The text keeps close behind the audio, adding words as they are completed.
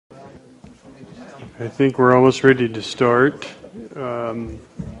I think we're almost ready to start. One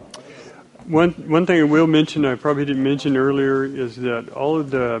thing I will mention, I probably didn't mention earlier, is that all of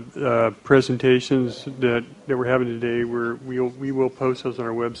the presentations that we're having today, we will post those on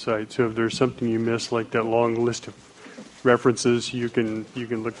our website. So if there's something you missed, like that long list of references, you can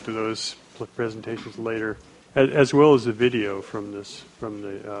look to those presentations later, as well as the video from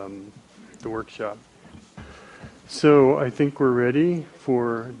the workshop. So I think we're ready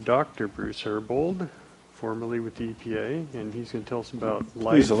for Dr. Bruce Herbold, formerly with the EPA, and he's going to tell us about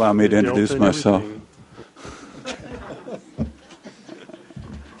life. Please allow me to introduce myself.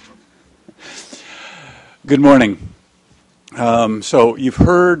 Good morning. So you've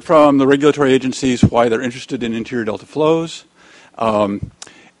heard from the regulatory agencies why they're interested in interior delta flows.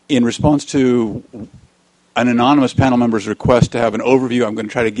 In response to an anonymous panel member's request to have an overview, I'm going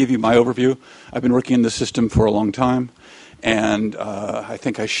to try to give you my overview. I've been working in this system for a long time, and I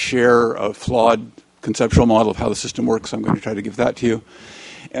think I share a flawed conceptual model of how the system works. I'm going to try to give that to you.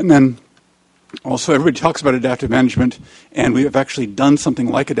 And then also everybody talks about adaptive management, and we have actually done something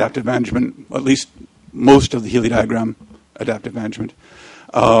like adaptive management, at least most of the Healy diagram adaptive management.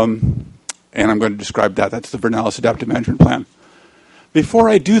 And I'm going to describe that. That's the Vernalis Adaptive Management Plan. Before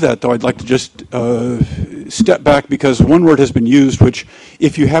I do that, though, I'd like to just step back, because one word has been used, which,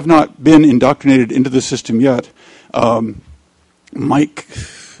 if you have not been indoctrinated into the system yet, might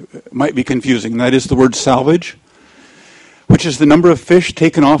be confusing. And that is the word salvage, which is the number of fish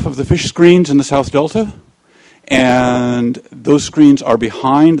taken off of the fish screens in the South Delta. And those screens are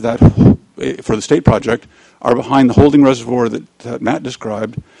behind that, for the state project, are behind the holding reservoir that Matt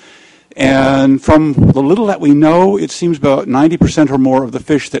described. And from the little that we know, it seems about 90% or more of the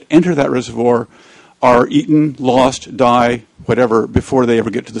fish that enter that reservoir are eaten, lost, die, whatever, before they ever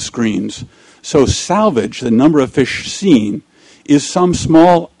get to the screens. So salvage, the number of fish seen, is some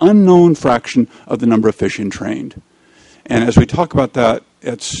small unknown fraction of the number of fish entrained. And as we talk about that,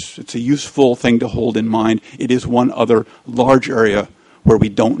 it's a useful thing to hold in mind. It is one other large area where we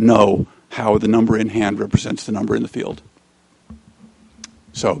don't know how the number in hand represents the number in the field.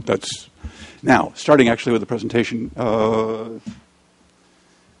 So that's now starting actually with the presentation, and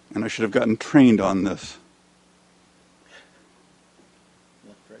I should have gotten trained on this.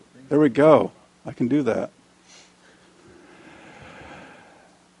 There we go. I can do that.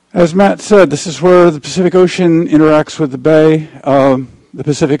 As Matt said, this is where the Pacific Ocean interacts with the bay. The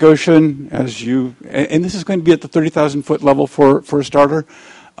Pacific Ocean, and this is going to be at the 30,000 foot level for a starter,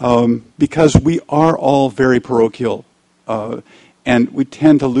 because we are all very parochial. And we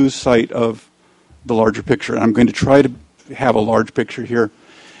tend to lose sight of the larger picture. And I'm going to try to have a large picture here.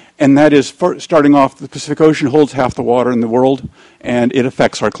 And that is, starting off, the Pacific Ocean holds half the water in the world, and it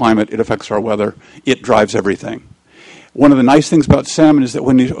affects our climate, it affects our weather, it drives everything. One of the nice things about salmon is that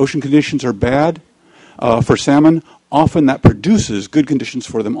when the ocean conditions are bad for salmon, often that produces good conditions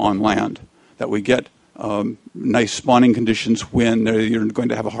for them on land, that we get nice spawning conditions when you're going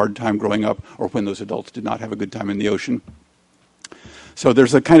to have a hard time growing up, or when those adults did not have a good time in the ocean. So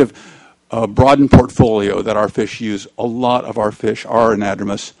there's a kind of broadened portfolio that our fish use. A lot of our fish, our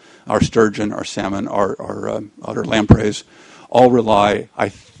anadromous, our sturgeon, our salmon, our lampreys, all rely,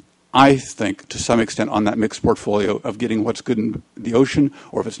 I think, to some extent on that mixed portfolio of getting what's good in the ocean,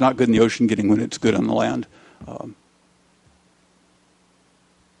 or if it's not good in the ocean, getting when it's good on the land.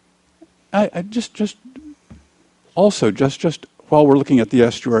 Just while we're looking at the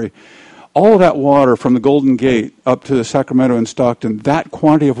estuary, all of that water from the Golden Gate up to the Sacramento and Stockton, that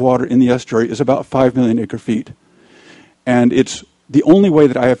quantity of water in the estuary is about 5 million acre feet. And it's the only way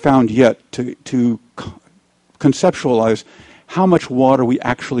that I have found yet to conceptualize how much water we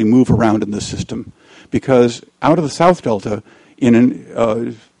actually move around in this system. Because out of the South Delta, in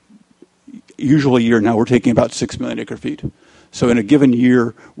an usual year now, we're taking about 6 million acre feet. So in a given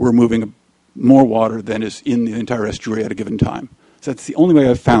year, we're moving more water than is in the entire estuary at a given time. So that's the only way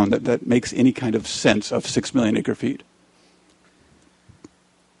I've found that makes any kind of sense of 6 million acre feet.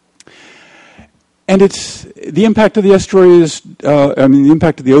 And it's the impact of the estuary is, the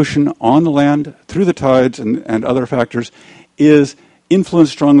impact of the ocean on the land through the tides and other factors is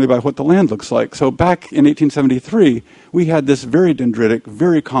influenced strongly by what the land looks like. So back in 1873, we had this very dendritic,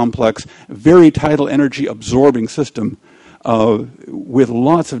 very complex, very tidal energy absorbing system with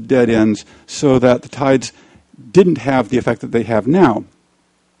lots of dead ends, so that the tides didn't have the effect that they have now.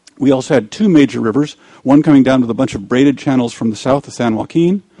 We also had two major rivers, one coming down with a bunch of braided channels from the south, the San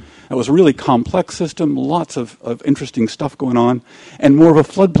Joaquin. That was a really complex system, lots of interesting stuff going on, and more of a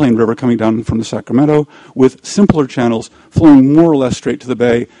floodplain river coming down from the Sacramento with simpler channels flowing more or less straight to the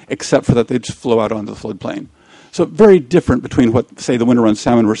bay, except for that they'd flow out onto the floodplain. So very different between what, say, the winter run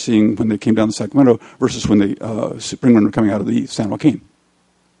salmon were seeing when they came down the Sacramento versus when the spring run were coming out of the San Joaquin.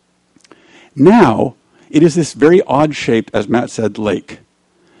 Now, it is this very odd-shaped, as Matt said, lake.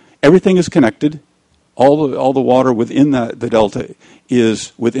 Everything is connected. All the water within the delta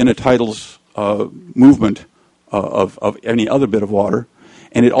is within a tidal's movement of any other bit of water,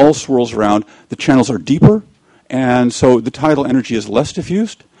 and it all swirls around. The channels are deeper, and so the tidal energy is less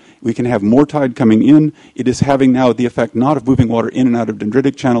diffused. We can have more tide coming in. It is having now the effect not of moving water in and out of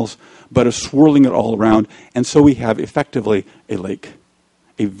dendritic channels, but of swirling it all around, and so we have effectively a lake,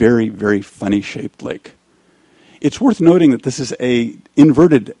 a very, very funny-shaped lake. It's worth noting that this is a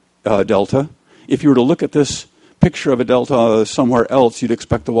inverted delta. If you were to look at this picture of a delta somewhere else, you'd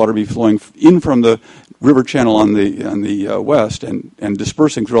expect the water to be flowing in from the river channel on the west and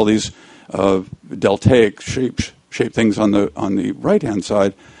dispersing through all these deltaic shaped things on the right-hand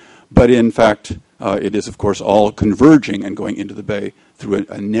side. But in fact, it is, of course, all converging and going into the bay through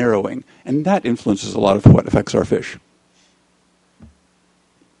a narrowing. And that influences a lot of what affects our fish.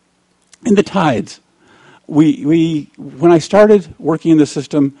 In the tides, when I started working in the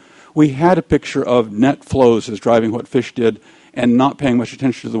system, we had a picture of net flows as driving what fish did and not paying much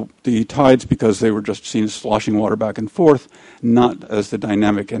attention to the tides because they were just seen as sloshing water back and forth, not as the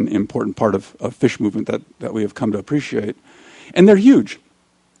dynamic and important part of fish movement that we have come to appreciate. And they're huge.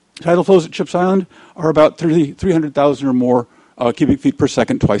 Tidal flows at Chips Island are about 300,000 or more cubic feet per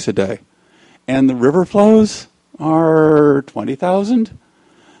second twice a day. And the river flows are 20,000.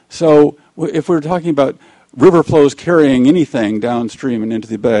 So if we're talking about river flows carrying anything downstream and into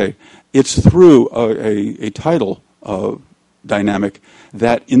the bay, it's through a tidal dynamic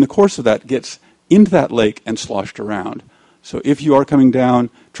that in the course of that gets into that lake and sloshed around. So if you are coming down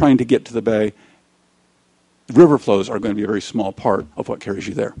trying to get to the bay, river flows are going to be a very small part of what carries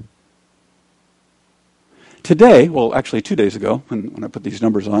you there. Today, well, actually 2 days ago, when I put these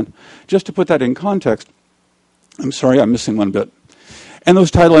numbers on, just to put that in context, I'm sorry, I'm missing one bit. And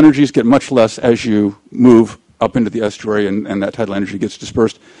those tidal energies get much less as you move up into the estuary and that tidal energy gets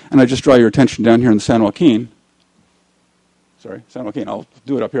dispersed. And I just draw your attention down here in the San Joaquin. Sorry, San Joaquin, I'll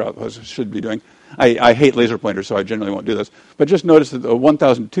do it up here, as I should be doing. I hate laser pointers, so I generally won't do this. But just notice that the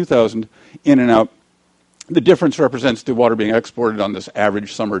 1,000 to 2,000 in and out, the difference represents the water being exported on this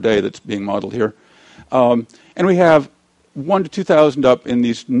average summer day that's being modeled here. And we have 1 to 2,000 up in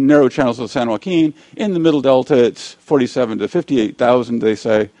these narrow channels of the San Joaquin. In the middle delta, it's 47 to 58,000, they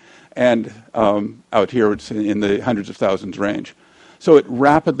say. And out here, it's in the hundreds of thousands range. So it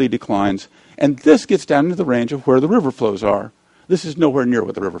rapidly declines. And this gets down into the range of where the river flows are. This is nowhere near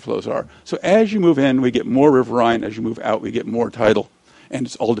what the river flows are. So as you move in, we get more riverine. As you move out, we get more tidal. And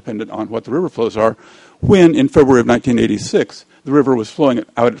it's all dependent on what the river flows are. When, in February of 1986, the river was flowing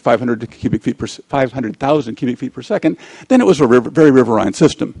out at 500,000 cubic feet per second, then it was a very riverine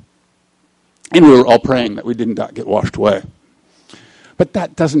system. And we were all praying that we did not get washed away. But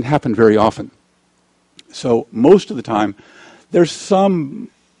that doesn't happen very often. So most of the time, there's some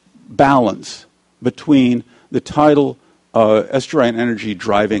balance between the tidal estuarine energy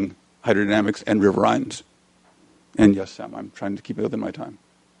driving hydrodynamics and riverines. And yes, Sam, I'm trying to keep it within my time.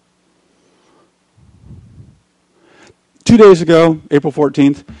 2 days ago, April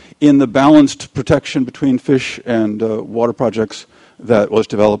 14th, in the balanced protection between fish and water projects that was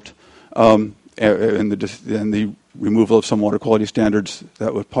developed, and the removal of some water quality standards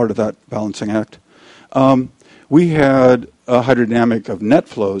that was part of that balancing act, we had a hydrodynamic of net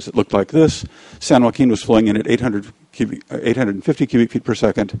flows that looked like this. San Joaquin was flowing in at 850 cubic feet per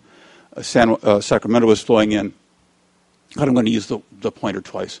second. Sacramento was flowing in, God, I'm going to use the pointer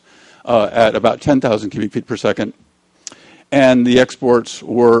twice, at about 10,000 cubic feet per second. And the exports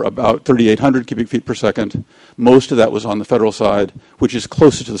were about 3,800 cubic feet per second. Most of that was on the federal side, which is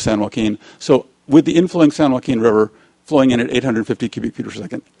closer to the San Joaquin. So with the inflowing San Joaquin River flowing in at 850 cubic feet per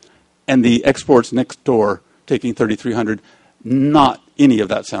second, and the exports next door taking 3,300, not any of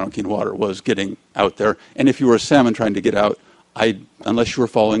that San Joaquin water was getting out there. And if you were a salmon trying to get out, unless you were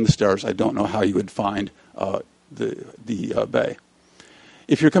following the stars, I don't know how you would find the bay.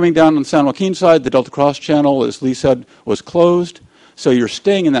 If you're coming down on the San Joaquin side, the Delta Cross channel, as Lee said, was closed. So you're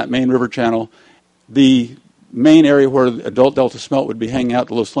staying in that main river channel. The main area where the adult Delta smelt would be hanging out,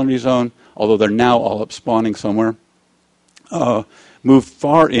 the low salinity zone, although they're now all up spawning somewhere, moved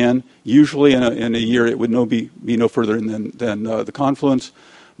far in. Usually in a year it would be no further in than the confluence,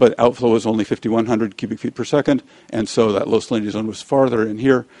 but outflow was only 5,100 cubic feet per second, and so that low salinity zone was farther in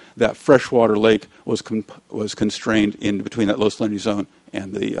here. That freshwater lake was constrained in between that low salinity zone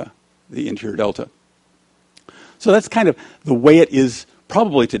and the interior delta. So that's kind of the way it is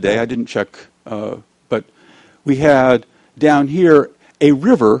probably today. I didn't check, but We had down here a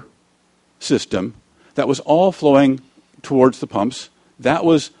river system that was all flowing towards the pumps. That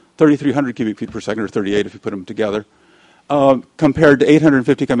was 3,300 cubic feet per second, or 38 if you put them together, compared to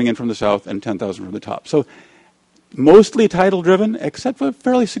 850 coming in from the south and 10,000 from the top. So mostly tidal driven, except for a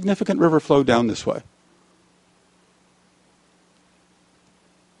fairly significant river flow down this way.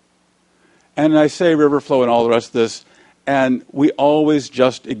 And I say river flow and all the rest of this, and we always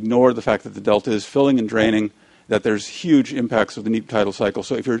just ignore the fact that the delta is filling and draining, that there's huge impacts of the neap tidal cycle.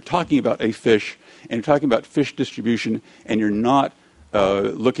 So if you're talking about a fish, and you're talking about fish distribution, and you're not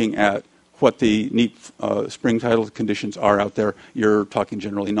looking at what the neap spring tidal conditions are out there, you're talking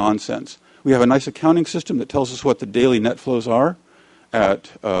generally nonsense. We have a nice accounting system that tells us what the daily net flows are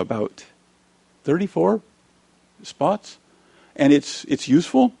at about 34 spots, and it's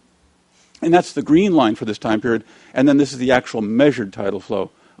useful. And that's the green line for this time period. And then this is the actual measured tidal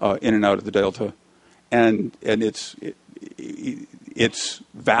flow in and out of the delta. And it's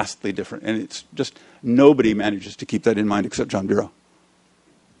vastly different. And it's just nobody manages to keep that in mind except John Bureau.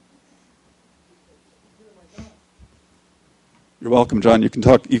 You're welcome, John. You can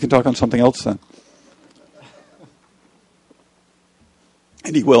talk on something else then.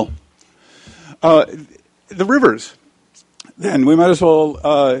 And he will. The rivers. Then we might as well,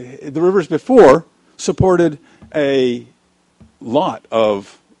 the rivers before supported a lot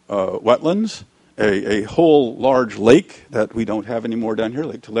of wetlands, a whole large lake that we don't have anymore down here,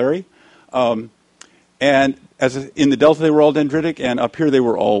 Lake Tulare. And in the delta they were all dendritic, and up here they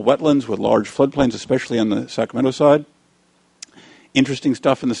were all wetlands with large floodplains, especially on the Sacramento side. Interesting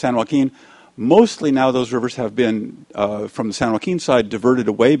stuff in the San Joaquin. Mostly now those rivers have been, from the San Joaquin side, diverted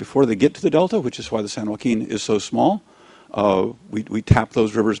away before they get to the delta, which is why the San Joaquin is so small. We tap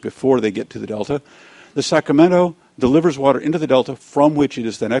those rivers before they get to the delta. The Sacramento delivers water into the delta from which it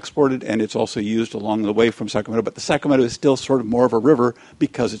is then exported, and it's also used along the way from Sacramento. But the Sacramento is still sort of more of a river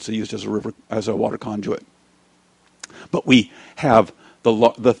because it's used as a river, as a water conduit. But we have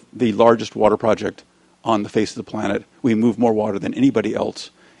the largest water project on the face of the planet. We move more water than anybody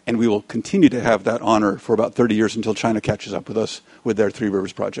else, and we will continue to have that honor for about 30 years until China catches up with us with their Three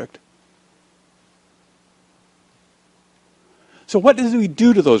Rivers project. So what did we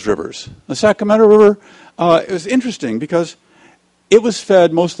do to those rivers? The Sacramento River, it was interesting because it was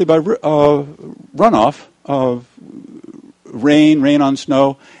fed mostly by runoff of rain on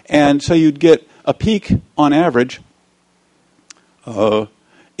snow, and so you'd get a peak on average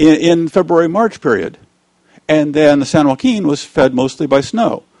in February-March period. And then the San Joaquin was fed mostly by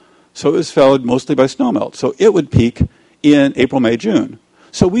snow. So it was fed mostly by snowmelt. So it would peak in April, May, June.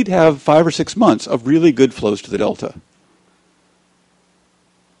 So we'd have 5 or 6 months of really good flows to the delta.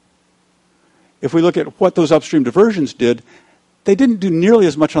 If we look at what those upstream diversions did, they didn't do nearly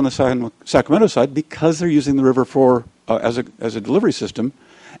as much on the Sacramento side because they're using the river for as a delivery system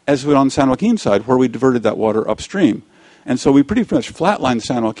as we on the San Joaquin side, where we diverted that water upstream. And so we pretty much flatlined the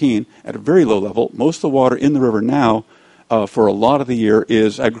San Joaquin at a very low level. Most of the water in the river now, for a lot of the year,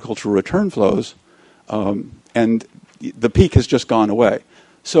 is agricultural return flows, and the peak has just gone away.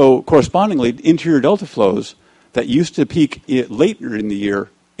 So correspondingly, interior delta flows that used to peak later in the year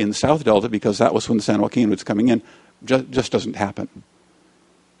in the South Delta, because that was when the San Joaquin was coming in, just doesn't happen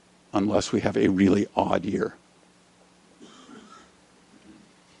unless we have a really odd year.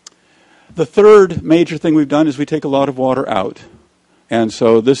 The third major thing we've done is we take a lot of water out. And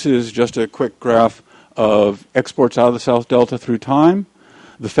so this is just a quick graph of exports out of the South Delta through time.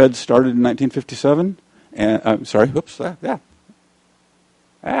 The Fed started in 1957. And I'm sorry, whoops, back,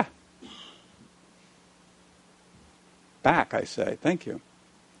 I say, thank you.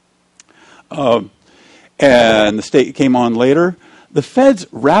 And the state came on later. The Feds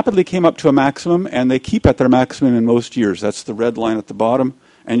rapidly came up to a maximum, and they keep at their maximum in most years. That's the red line at the bottom.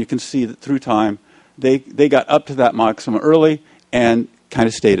 And you can see that through time, they got up to that maximum early and kind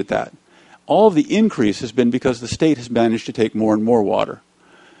of stayed at that. All of the increase has been because the state has managed to take more and more water.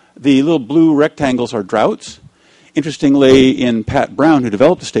 The little blue rectangles are droughts. Interestingly, in Pat Brown, who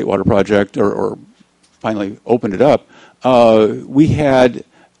developed the State Water Project, or finally opened it up, we had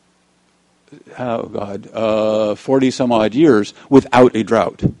 40 some odd years without a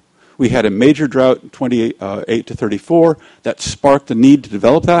drought. We had a major drought, 28 to 34, that sparked the need to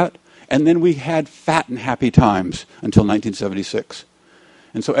develop that. And then we had fat and happy times until 1976.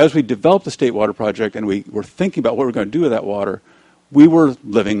 And so as we developed the State Water Project and we were thinking about what we were going to do with that water, we were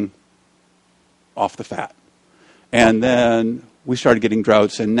living off the fat. And then we started getting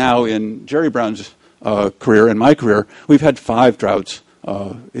droughts. And now in Jerry Brown's career and my career, we've had 5 droughts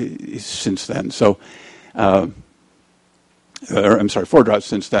since then. So, I'm sorry, 4 droughts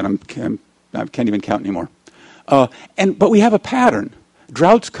since then. I can't even count anymore. But we have a pattern.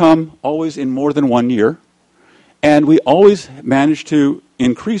 Droughts come always in more than 1 year, and we always manage to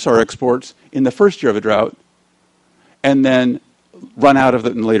increase our exports in the first year of a drought and then run out of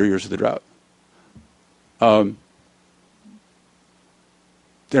it in later years of the drought.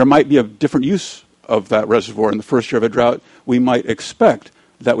 There might be a different use of that reservoir in the first year of a drought. We might expect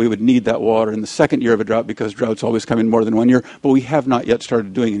that we would need that water in the second year of a drought because droughts always come in more than 1 year, but we have not yet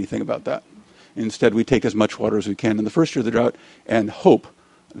started doing anything about that. Instead, we take as much water as we can in the first year of the drought and hope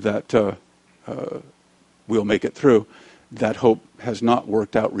that we'll make it through. That hope has not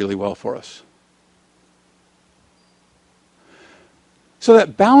worked out really well for us. So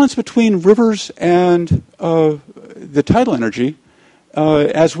that balance between rivers and the tidal energy,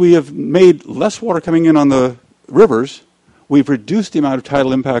 as we have made less water coming in on the rivers, we've reduced the amount of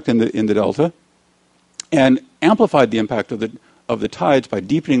tidal impact in the delta and amplified the impact of the tides by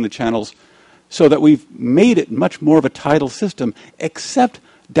deepening the channels so that we've made it much more of a tidal system, except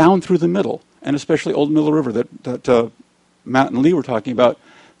down through the middle, and especially Old Middle River that Matt and Lee were talking about.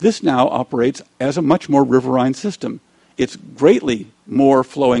 This now operates as a much more riverine system. It's greatly more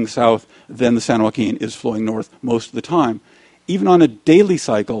flowing south than the San Joaquin is flowing north most of the time. Even on a daily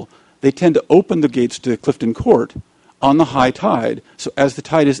cycle, they tend to open the gates to Clifton Court on the high tide. So as the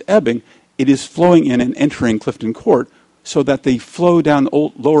tide is ebbing, it is flowing in and entering Clifton Court, so that the flow down the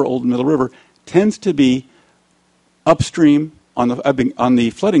lower Old Middle River tends to be upstream on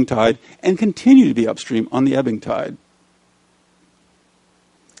the flooding tide and continue to be upstream on the ebbing tide.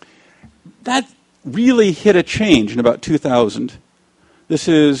 That really hit a change in about 2000. This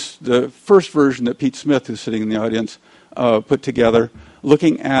is the first version that Pete Smith, who's sitting in the audience, put together,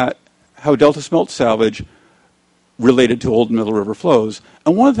 looking at how delta smelt salvage related to Old Middle River flows.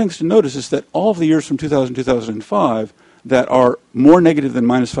 And one of the things to notice is that all of the years from 2000 to 2005 that are more negative than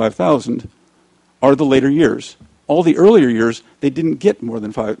minus 5,000 are the later years. All the earlier years, they didn't get more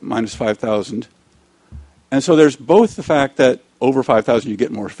than minus 5,000. And so there's both the fact that over 5,000 you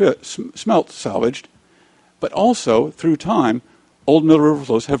get more smelt salvaged, but also through time, Old Middle River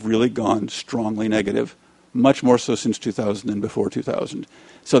flows have really gone strongly negative, much more so since 2000 than before 2000.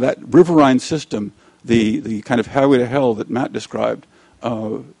 So that riverine system, the kind of highway to hell that Matt described,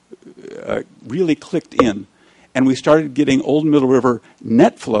 really clicked in. And we started getting Old Middle River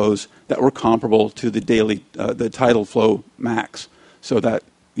net flows that were comparable to the daily, the tidal flow max, so that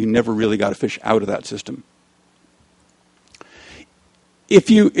you never really got a fish out of that system. If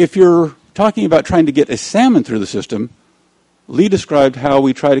you're talking about trying to get a salmon through the system, Lee described how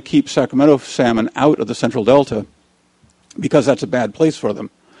we try to keep Sacramento salmon out of the Central Delta because that's a bad place for them.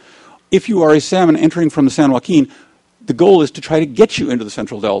 If you are a salmon entering from the San Joaquin, the goal is to try to get you into the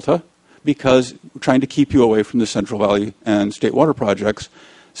Central Delta because we're trying to keep you away from the Central Valley and State Water Projects.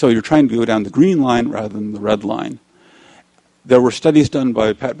 So you're trying to go down the green line rather than the red line. There were studies done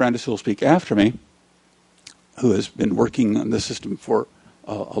by Pat Brandis, who will speak after me, who has been working on this system for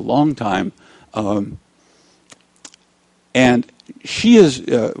a long time. And she is,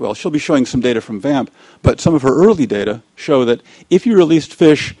 she'll be showing some data from VAMP, but some of her early data show that if you released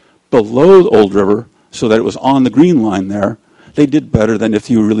fish below the Old River so that it was on the green line there, they did better than if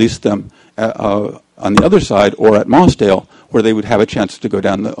you released them on the other side or at Mossdale, where they would have a chance to go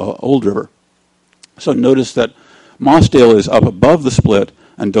down the Old River. So notice that Mossdale is up above the split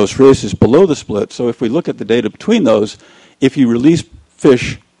and Dos Rios is below the split. So if we look at the data between those, if you release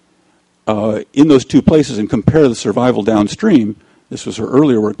fish in those two places and compare the survival downstream, this was her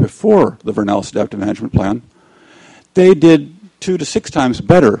earlier work before the Vernalis Adaptive Management Plan, they did 2 to 6 times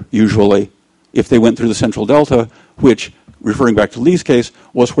better, usually, if they went through the Central Delta, which, referring back to Lee's case,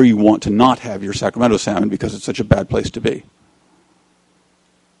 was where you want to not have your Sacramento salmon because it's such a bad place to be.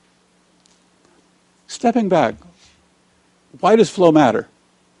 Stepping back, why does flow matter?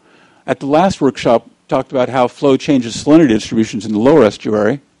 At the last workshop, talked about how flow changes salinity distributions in the lower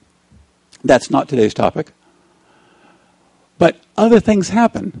estuary. That's not today's topic. But other things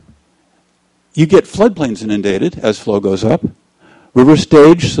happen. You get floodplains inundated as flow goes up. River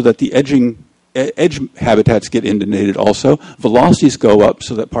stage so that the edge habitats get inundated also. Velocities go up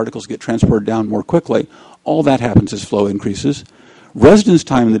so that particles get transported down more quickly. All that happens as flow increases. Residence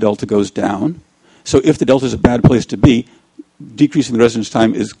time in the delta goes down. So if the delta is a bad place to be, decreasing the residence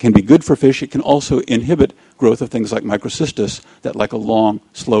time can be good for fish. It can also inhibit growth of things like microcystis that like a long,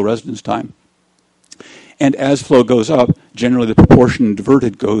 slow residence time. And as flow goes up, generally the proportion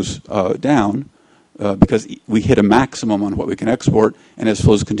diverted goes down because we hit a maximum on what we can export, and as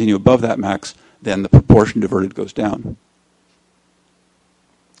flows continue above that max, then the proportion diverted goes down.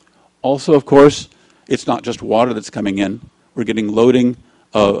 Also, of course, it's not just water that's coming in. We're getting loading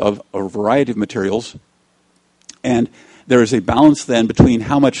of a variety of materials. And there is a balance then between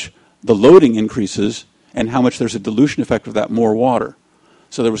how much the loading increases and how much there's a dilution effect of that more water.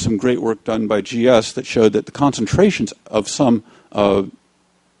 So there was some great work done by GS that showed that the concentrations of some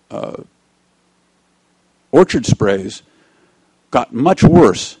orchard sprays got much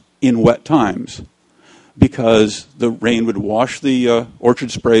worse in wet times because the rain would wash the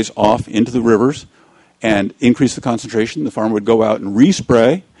orchard sprays off into the rivers and increase the concentration. The farmer would go out and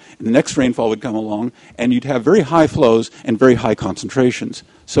respray, and the next rainfall would come along, and you'd have very high flows and very high concentrations.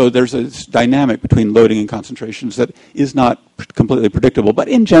 So there's a dynamic between loading and concentrations that is not completely predictable. But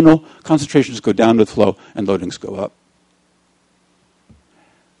in general, concentrations go down with flow and loadings go up.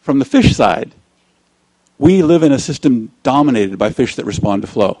 From the fish side, we live in a system dominated by fish that respond to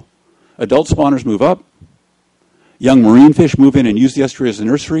flow. Adult spawners move up. Young marine fish move in and use the estuary as a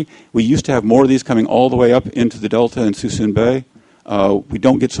nursery. We used to have more of these coming all the way up into the delta and Suisun Bay. We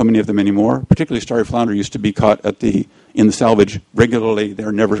don't get so many of them anymore. Particularly starry flounder used to be caught in the salvage regularly.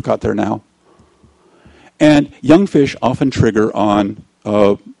 They're never caught there now. And young fish often trigger on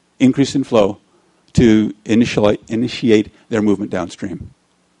increase in flow to initiate their movement downstream.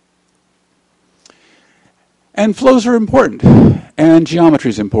 And flows are important, and geometry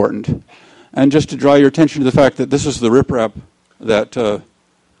is important. And just to draw your attention to the fact that this is the riprap that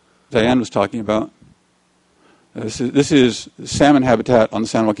Diane was talking about. This is salmon habitat on the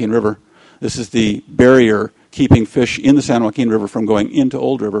San Joaquin River. This is the barrier keeping fish in the San Joaquin River from going into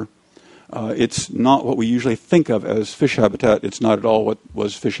Old River. It's not what we usually think of as fish habitat. It's not at all what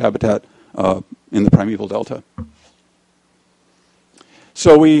was fish habitat in the primeval delta.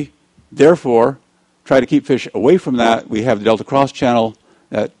 So we, therefore, try to keep fish away from that. We have the Delta Cross Channel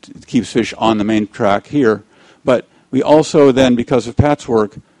that keeps fish on the main track here. But we also then, because of Pat's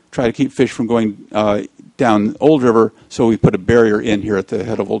work, try to keep fish from going down Old River, so we put a barrier in here at the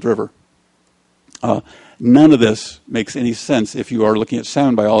head of Old River. None of this makes any sense if you are looking at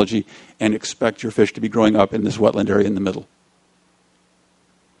salmon biology and expect your fish to be growing up in this wetland area in the middle.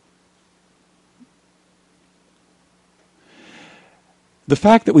 The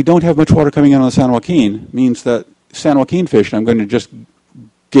fact that we don't have much water coming in on the San Joaquin means that San Joaquin fish, and I'm going to just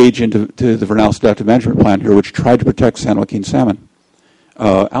gauge into the Vernalis Adaptive Management Plan here, which tried to protect San Joaquin salmon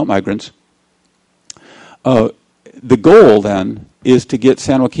outmigrants. The goal then is to get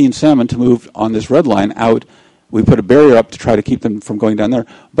San Joaquin salmon to move on this red line out. We put a barrier up to try to keep them from going down there.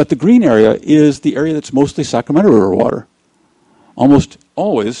 But the green area is the area that's mostly Sacramento River water. Almost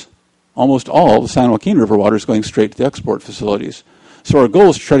all the San Joaquin River water is going straight to the export facilities. So our goal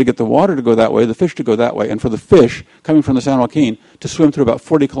is to try to get the water to go that way, the fish to go that way, and for the fish coming from the San Joaquin to swim through about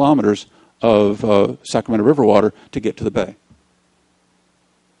 40 kilometers of Sacramento River water to get to the bay.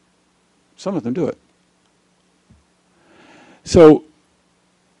 Some of them do it. So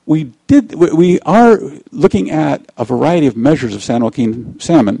we are looking at a variety of measures of San Joaquin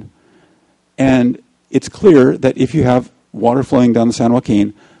salmon, and it's clear that if you have water flowing down the San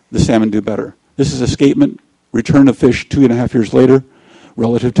Joaquin, the salmon do better. This is escapement, return of fish 2.5 years later,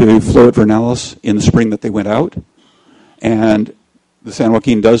 relative to flow at Vernalis in the spring that they went out. And the San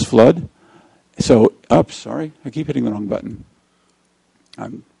Joaquin does flood. So, sorry, I keep hitting the wrong button.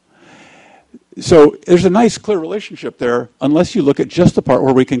 So there's a nice, clear relationship there, unless you look at just the part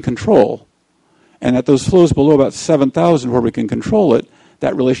where we can control. And at those flows below about 7,000 where we can control it,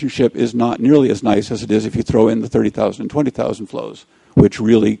 that relationship is not nearly as nice as it is if you throw in the 30,000 and 20,000 flows, which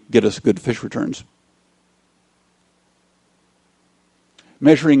really get us good fish returns.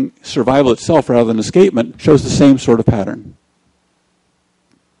 Measuring survival itself rather than escapement shows the same sort of pattern.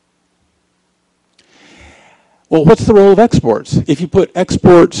 Well, what's the role of exports? If you put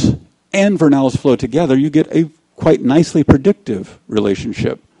exports and Vernalis flow together, you get a quite nicely predictive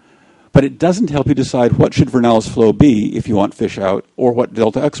relationship. But it doesn't help you decide what should Vernalis flow be if you want fish out, or what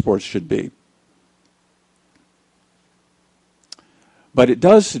delta exports should be. But it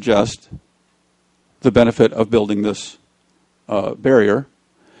does suggest the benefit of building this barrier.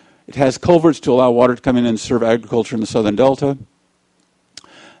 It has culverts to allow water to come in and serve agriculture in the southern delta.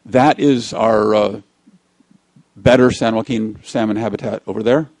 That is our better San Joaquin salmon habitat over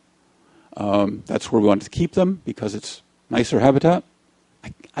there. That's where we wanted to keep them because it's nicer habitat.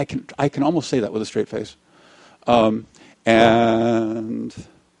 I can almost say that with a straight face. And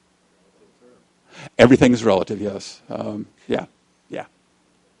everything is relative, yes. Yeah.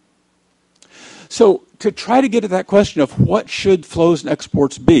 So to try to get at that question of what should flows and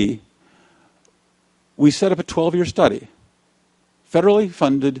exports be, we set up a 12-year study, federally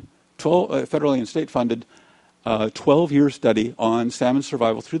and state-funded 12-year study on salmon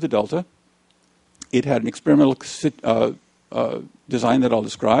survival through the delta. It had an experimental design that I'll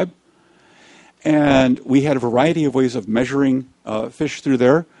describe. And we had a variety of ways of measuring fish through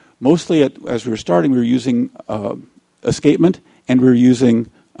there. Mostly, as we were starting, we were using escapement, and we were using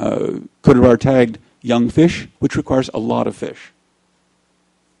coated wire tagged young fish, which requires a lot of fish.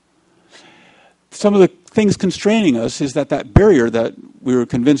 Some of the things constraining us is that barrier that we were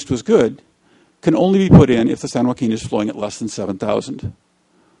convinced was good can only be put in if the San Joaquin is flowing at less than 7,000.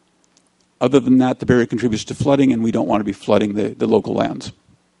 Other than that, the barrier contributes to flooding, and we don't want to be flooding the local lands.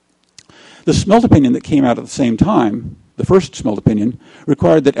 The smelt opinion that came out at the same time, the first smelt opinion,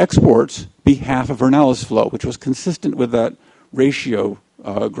 required that exports be half of Vernalis flow, which was consistent with that ratio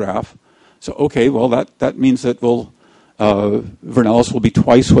graph. So, okay, well, that means that Vernalis will be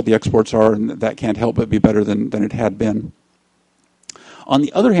twice what the exports are, and that can't help but be better than it had been. On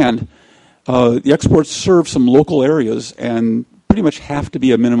the other hand, the exports serve some local areas and pretty much have to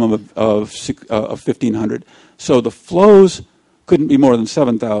be a minimum of 1,500. So the flows couldn't be more than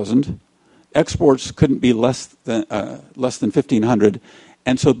 7,000. Exports couldn't be less than 1,500.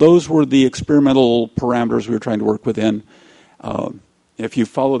 And so those were the experimental parameters we were trying to work within. If you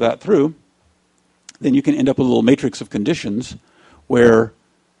follow that through, then you can end up with a little matrix of conditions where,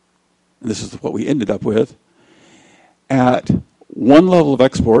 and this is what we ended up with, at one level of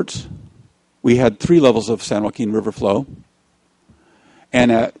exports, we had 3 levels of San Joaquin River flow. And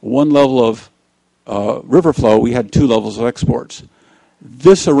at one level of river flow, we had 2 levels of exports.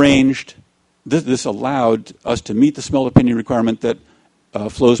 This allowed us to meet the smelt opinion requirement that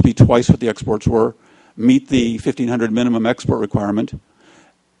flows be twice what the exports were, meet the 1,500 minimum export requirement,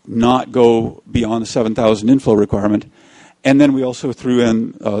 not go beyond the 7,000 inflow requirement. And then we also threw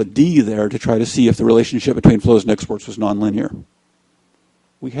in D there to try to see if the relationship between flows and exports was nonlinear.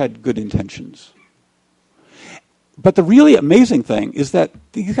 We had good intentions. But the really amazing thing is that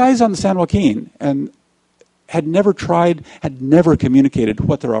the guys on the San Joaquin had never communicated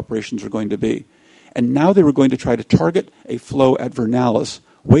what their operations were going to be. And now they were going to try to target a flow at Vernalis,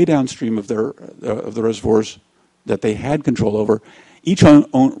 way downstream of the reservoirs that they had control over, each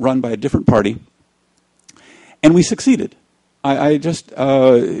run by a different party. And we succeeded.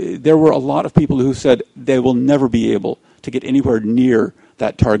 There were a lot of people who said they will never be able to get anywhere near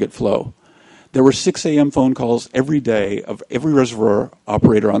that target flow. There were 6 a.m. phone calls every day of every reservoir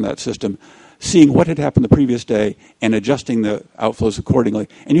operator on that system, seeing what had happened the previous day and adjusting the outflows accordingly.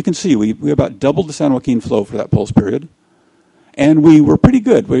 And you can see we about doubled the San Joaquin flow for that pulse period. And we were pretty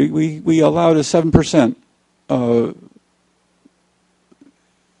good. We allowed a 7%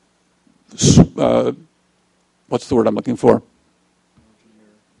 what's the word I'm looking for?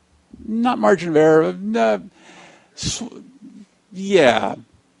 Not margin of error.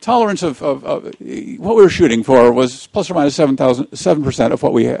 Tolerance of what we were shooting for was plus or minus 7% of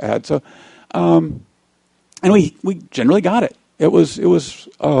what we had. So, and we generally got it. It was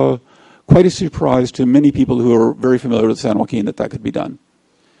quite a surprise to many people who are very familiar with San Joaquin that could be done.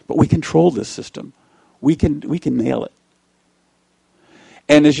 But we control this system. We can nail it.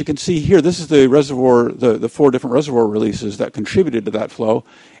 And as you can see here, this is the reservoir, the 4 different reservoir releases that contributed to that flow.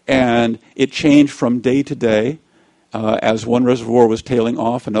 And it changed from day to day. As one reservoir was tailing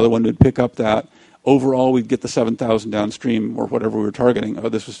off, another one would pick up that. Overall, we'd get the 7,000 downstream or whatever we were targeting.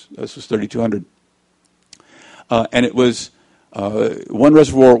 This was 3,200. And it was, one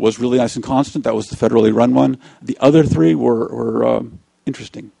reservoir was really nice and constant. That was the federally run one. The other 3 were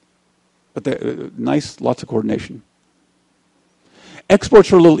interesting. But nice, lots of coordination.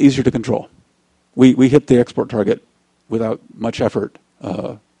 Exports were a little easier to control. We hit the export target without much effort.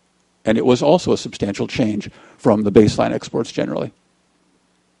 And it was also a substantial change from the baseline exports generally.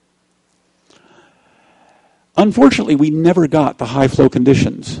 Unfortunately, we never got the high flow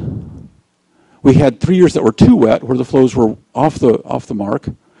conditions. We had 3 years that were too wet, where the flows were off the mark.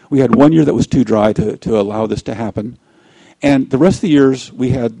 We had 1 year that was too dry to allow this to happen. And the rest of the years,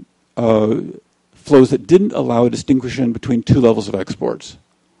 we had flows that didn't allow a distinction between 2 levels of exports.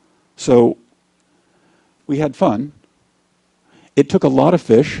 So we had fun. It took a lot of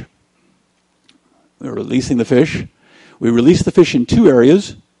fish. We were releasing the fish. We released the fish in 2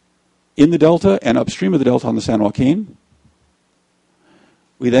 areas, in the delta and upstream of the delta on the San Joaquin.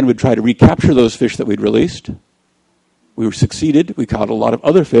 We then would try to recapture those fish that we'd released. We succeeded. We caught a lot of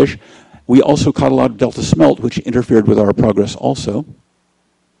other fish. We also caught a lot of delta smelt, which interfered with our progress also,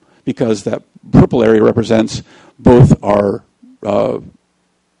 because that purple area represents both our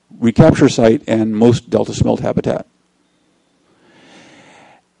recapture site and most delta smelt habitat.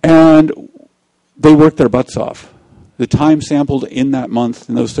 And they worked their butts off. The time sampled in that month,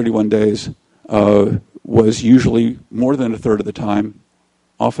 in those 31 days, was usually more than a third of the time,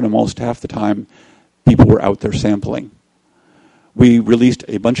 often almost half the time, people were out there sampling. We released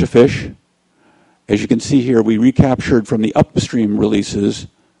a bunch of fish. As you can see here, we recaptured from the upstream releases,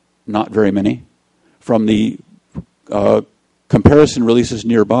 not very many. From the comparison releases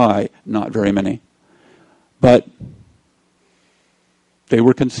nearby, not very many. But they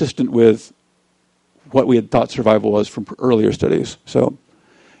were consistent with what we had thought survival was from earlier studies. So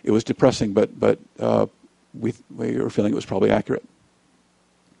it was depressing, but we were feeling it was probably accurate.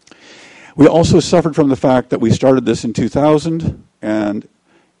 We also suffered from the fact that we started this in 2000, and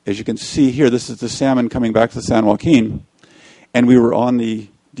as you can see here, this is the salmon coming back to the San Joaquin, and we were on the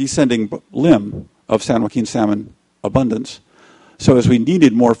descending limb of San Joaquin salmon abundance. So as we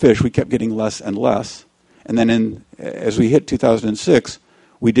needed more fish, we kept getting less and less. And then as we hit 2006,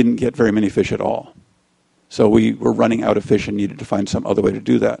 we didn't get very many fish at all. So we were running out of fish and needed to find some other way to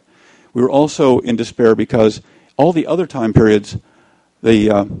do that. We were also in despair because all the other time periods,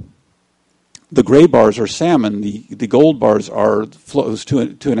 the gray bars are salmon, the gold bars are flows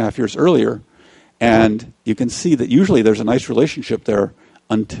 2.5 years earlier, and you can see that usually there's a nice relationship there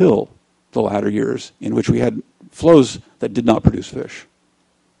until the latter years in which we had flows that did not produce fish.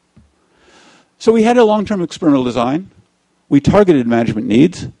 So we had a long-term experimental design. We targeted management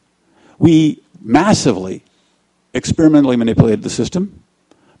needs. We massively experimentally manipulated the system,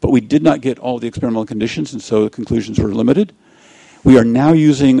 but we did not get all the experimental conditions, and so the conclusions were limited. We are now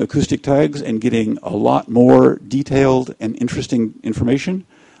using acoustic tags and getting a lot more detailed and interesting information.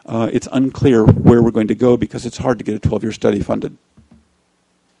 It's unclear where we're going to go because it's hard to get a 12-year study funded.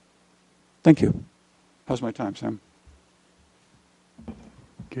 Thank you. How's my time, Sam?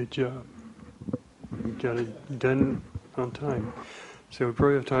 Good job. We got it done on time. So we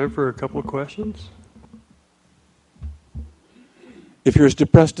probably have time for a couple of questions. If you're as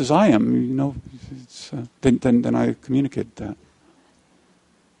depressed as I am, you know, then I communicate that.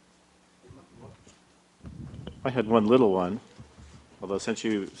 I had one little one, although since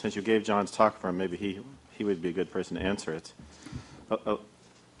you gave John's talk for him, maybe he would be a good person to answer it.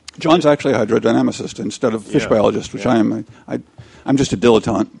 John's actually a hydrodynamicist instead of fish biologist, which I am. I'm just a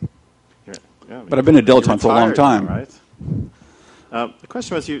dilettante. But I've been a dilettante for a long time. Now, right? The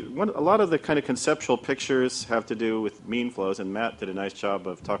question was, a lot of the kind of conceptual pictures have to do with mean flows, and Matt did a nice job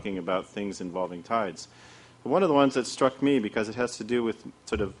of talking about things involving tides. But one of the ones that struck me, because it has to do with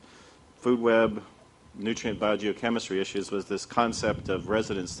sort of food web, nutrient biogeochemistry issues, was this concept of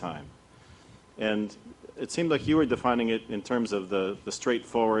residence time. And it seemed like you were defining it in terms of the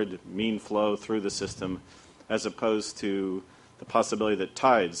straightforward mean flow through the system, as opposed to the possibility that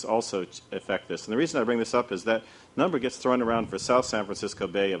tides also affect this. And the reason I bring this up is that number gets thrown around for South San Francisco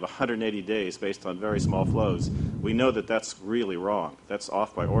Bay of 180 days based on very small flows. We know that that's really wrong. That's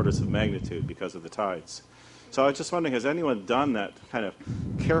off by orders of magnitude because of the tides. So I was just wondering, has anyone done that kind of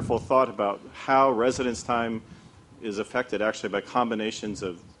careful thought about how residence time is affected actually by combinations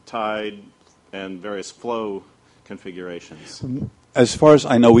of tide and various flow configurations? As far as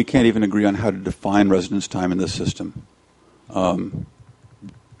I know, we can't even agree on how to define residence time in this system.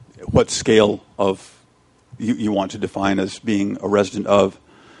 What scale of you want to define as being a resident of,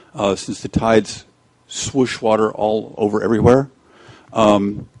 since the tides swoosh water all over everywhere,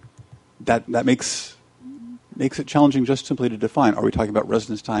 that makes it challenging just simply to define. Are we talking about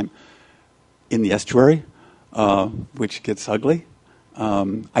residence time in the estuary, which gets ugly?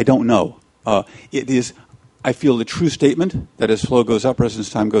 I don't know. It is, I feel, the true statement that as flow goes up, residence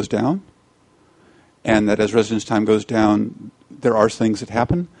time goes down, and that as residence time goes down, there are things that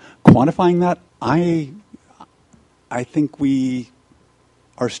happen. Quantifying that, I think we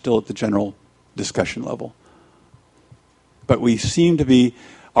are still at the general discussion level. But we seem to be,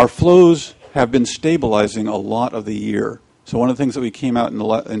 our flows have been stabilizing a lot of the year. So one of the things that we came out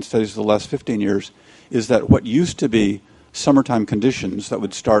in studies of the last 15 years is that what used to be summertime conditions that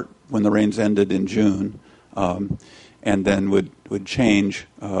would start when the rains ended in June and then would change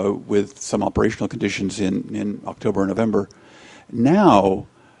with some operational conditions in October and November. Now,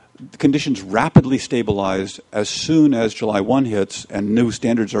 the conditions rapidly stabilized as soon as July 1 hits and new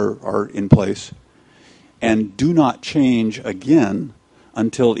standards are in place, and do not change again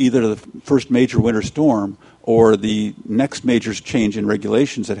until either the first major winter storm or the next major change in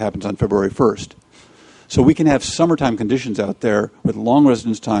regulations that happens on February 1st. So we can have summertime conditions out there with long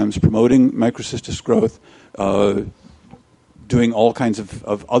residence times, promoting microcystis growth, doing all kinds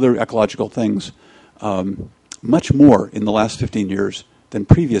of other ecological things, much more in the last 15 years than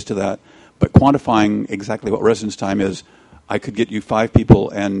previous to that. But quantifying exactly what residence time is, I could get you 5 people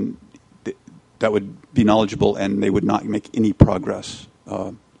and that would be knowledgeable and they would not make any progress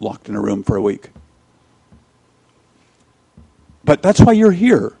locked in a room for a week. But that's why you're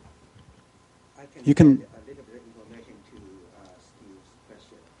here. You can add a little bit of information to Steve's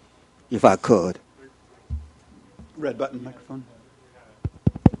question. If I could. Red button microphone.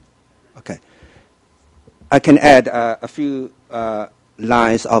 Okay. I can add a few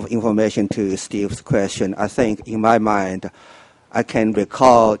lines of information to Steve's question. I think in my mind, I can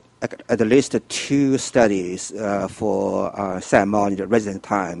recall at least 2 studies for salmon resident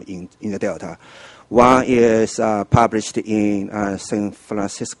time in the Delta. One is published in San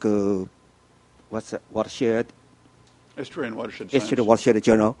Francisco, watershed? Estuarine Watershed Science. Estuarine Watershed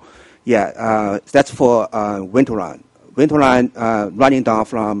Journal. Yeah, that's for winter run. Winter run running down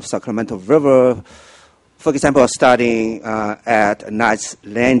from Sacramento River, for example, starting at Knight's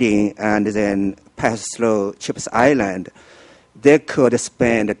Landing and then pass through Chips Island, they could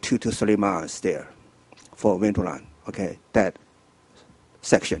spend 2 to 3 months there for winter run. Okay, that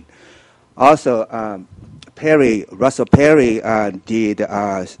section. Also, Russell Perry did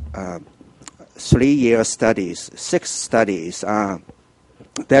 3-year studies, 6 studies.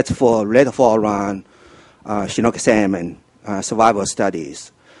 That's for red fall run, Chinook salmon survival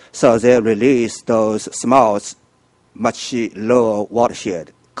studies. So they released those smalls much lower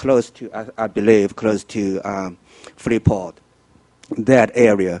watershed, close to, I believe, close to Freeport, that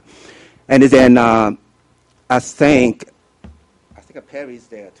area. And then I think Perry's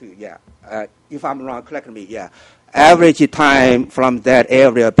there too, yeah. If I'm wrong, correct me, yeah. Average time from that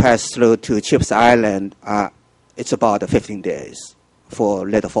area pass through to Chips Island, it's about 15 days for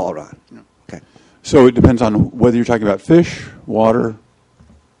later fall run. Yeah. Okay. So it depends on whether you're talking about fish, water,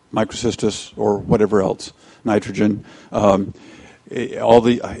 microcystis, or whatever else, nitrogen. So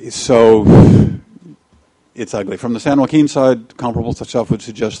it's ugly. From the San Joaquin side, comparable stuff would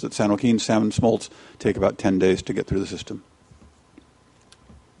suggest that San Joaquin salmon smolts take about 10 days to get through the system.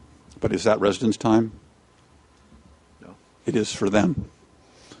 But is that residence time? No. It is for them.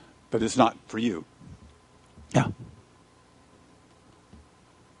 But it's not for you. Yeah.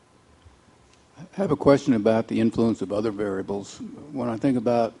 I have a question about the influence of other variables. When I think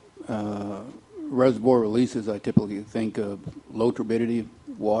about reservoir releases, I typically think of low turbidity of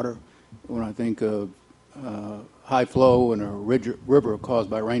water. When I think of high flow in a river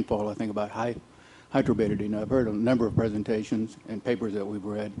caused by rainfall, I think about high turbidity. Now, I've heard a number of presentations and papers that we've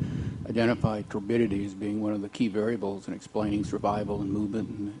read identify turbidity as being one of the key variables in explaining survival and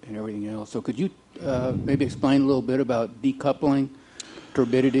movement and everything else. So could you maybe explain a little bit about decoupling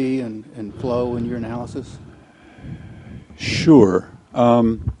turbidity and flow in your analysis? Sure.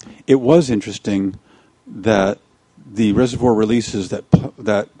 It was interesting that the reservoir releases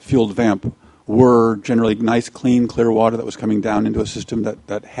that fueled VAMP were generally nice, clean, clear water that was coming down into a system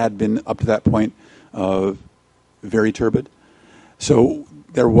that had been, up to that point, very turbid. So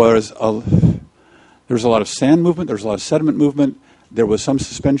there was a lot of sand movement, there was a lot of sediment movement, there was some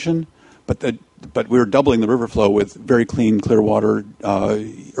suspension, but we were doubling the river flow with very clean, clear water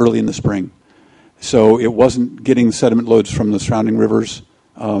early in the spring. So it wasn't getting sediment loads from the surrounding rivers.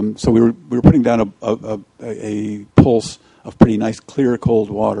 So we were putting down a pulse of pretty nice, clear, cold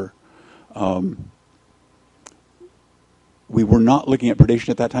water. We were not looking at predation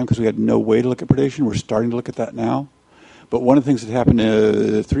at that time because we had no way to look at predation. We're starting to look at that now. But one of the things that happened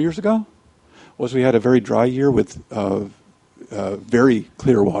 3 years ago was we had a very dry year with very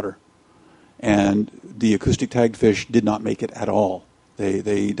clear water. And the acoustic tagged fish did not make it at all.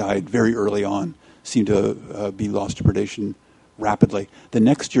 They died very early on, seemed to be lost to predation rapidly. The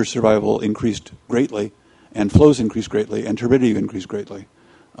next year's survival increased greatly, and flows increased greatly, and turbidity increased greatly.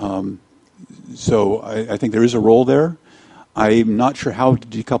 So I think there is a role there. I'm not sure how to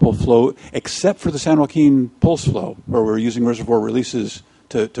decouple flow, except for the San Joaquin pulse flow, where we're using reservoir releases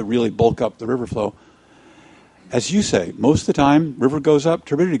to really bulk up the river flow. As you say, most of the time, river goes up,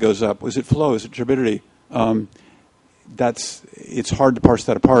 turbidity goes up. Is it flow? Is it turbidity? It's hard to parse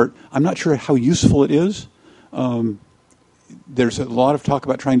that apart. I'm not sure how useful it is. There's a lot of talk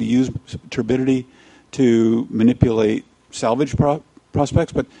about trying to use turbidity to manipulate salvage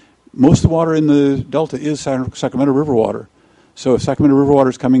prospects, but most of the water in the Delta is Sacramento River water. So if Sacramento River water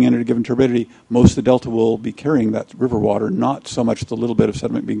is coming in at a given turbidity, most of the Delta will be carrying that river water, not so much the little bit of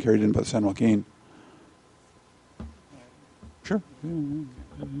sediment being carried in by the San Joaquin. Sure.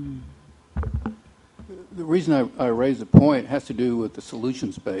 The reason I raise the point has to do with the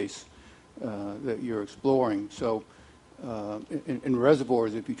solution space that you're exploring. So in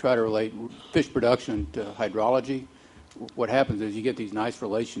reservoirs, if you try to relate fish production to hydrology, what happens is you get these nice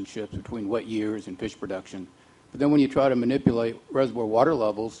relationships between wet years and fish production. But then when you try to manipulate reservoir water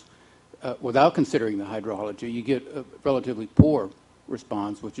levels without considering the hydrology, you get a relatively poor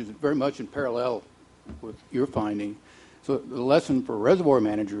response, which is very much in parallel with your finding. So the lesson for reservoir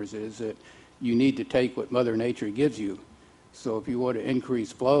managers is that you need to take what Mother Nature gives you So if you were to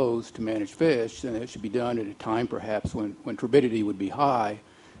increase flows to manage fish, then it should be done at a time perhaps when turbidity would be high,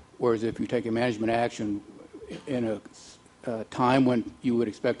 whereas if you take a management action in a time when you would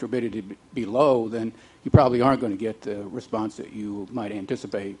expect turbidity to be low, then you probably aren't going to get the response that you might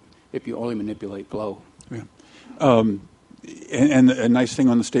anticipate if you only manipulate flow. Yeah. And a nice thing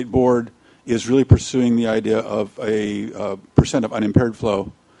on the state board is really pursuing the idea of a percent of unimpaired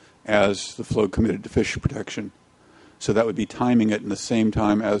flow as the flow committed to fish protection. So that would be timing it in the same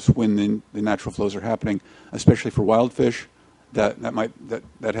time as when the natural flows are happening, especially for wild fish. That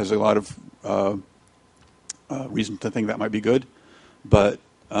has a lot of reason to think that might be good. But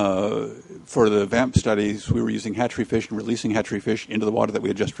for the VAMP studies, we were using hatchery fish and releasing hatchery fish into the water that we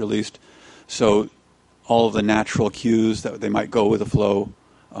had just released. So all of the natural cues that they might go with the flow,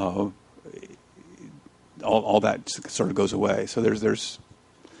 all that sort of goes away. So there's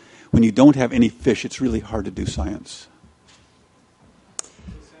when you don't have any fish, it's really hard to do science.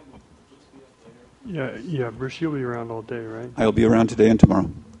 Yeah, Bruce, you'll be around all day, right? I'll be around today and tomorrow.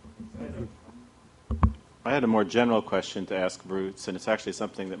 I had a more general question to ask Bruce, and it's actually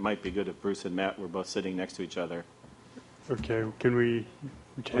something that might be good if Bruce and Matt were both sitting next to each other. Okay, can we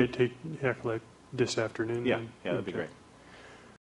take heck like this afternoon? Yeah, then? that'd be Okay. great.